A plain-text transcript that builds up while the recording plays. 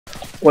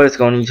What's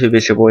going on YouTube?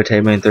 It's your boy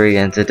MW3,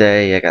 and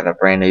today I got a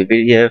brand new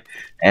video,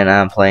 and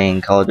I'm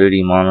playing Call of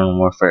Duty Modern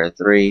Warfare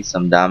 3,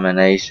 some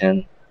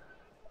domination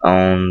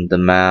on the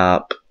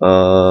map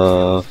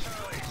of,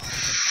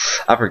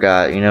 I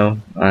forgot,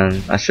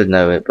 I should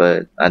know it,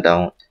 but I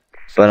don't.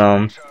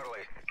 But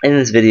in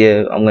this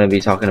video, I'm going to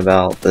be talking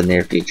about the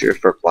near future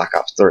for Black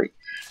Ops 3.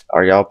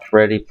 Are y'all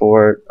ready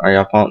for it? Are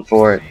y'all pumped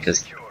for it?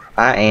 Because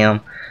I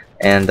am,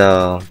 and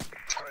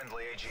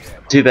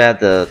too bad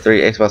the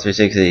Xbox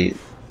 360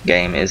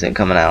 game isn't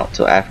coming out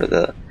till after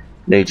the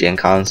new gen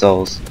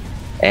consoles,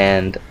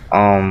 and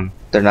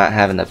they're not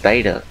having the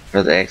beta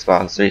for the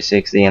Xbox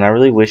 360, and I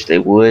really wish they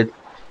would,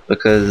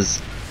 because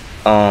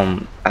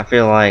I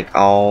feel like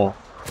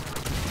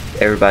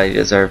everybody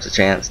deserves a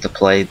chance to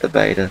play the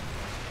beta,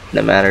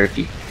 no matter if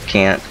you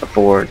can't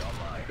afford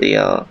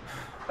the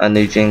a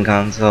new gen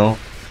console.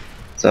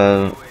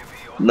 So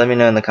let me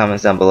know in the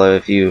comments down below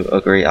if you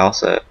agree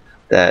also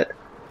that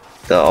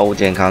the old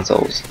gen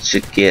consoles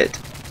should get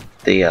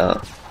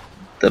the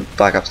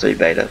Black Ops 3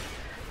 beta.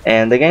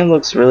 And the game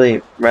looks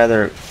really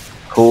rather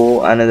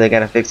cool. I know they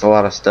gotta fix a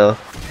lot of stuff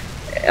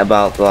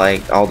about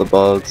like all the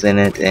bugs in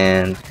it,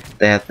 and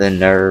they have to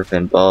nerf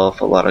and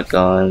buff a lot of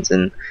guns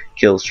and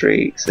kill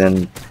streaks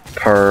and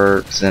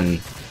perks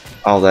and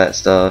all that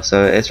stuff.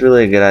 So it's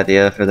really a good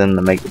idea for them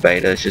to make the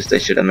beta. It's just they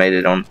should have made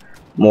it on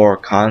more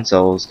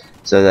consoles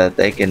so that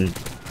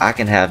I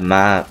can have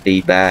my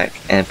feedback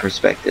and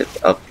perspective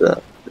of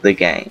the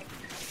game,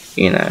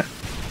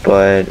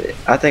 But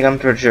I'm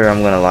pretty sure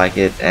I'm gonna like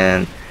it,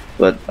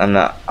 but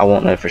I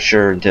won't know for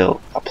sure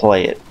until I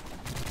play it.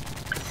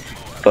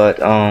 But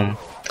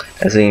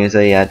as you can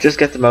see, I just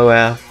got the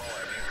MOAB,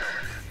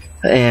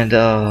 and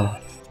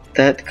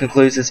that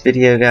concludes this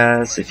video,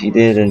 guys. If you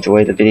did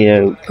enjoy the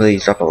video,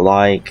 please drop a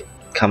like,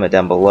 comment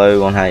down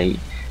below on how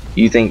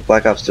you think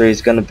Black Ops 3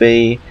 is gonna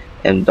be,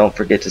 and don't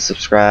forget to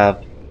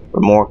subscribe for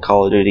more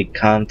Call of Duty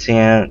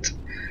content.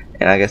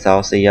 And I guess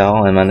I'll see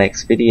y'all in my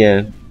next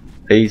video.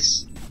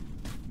 Peace.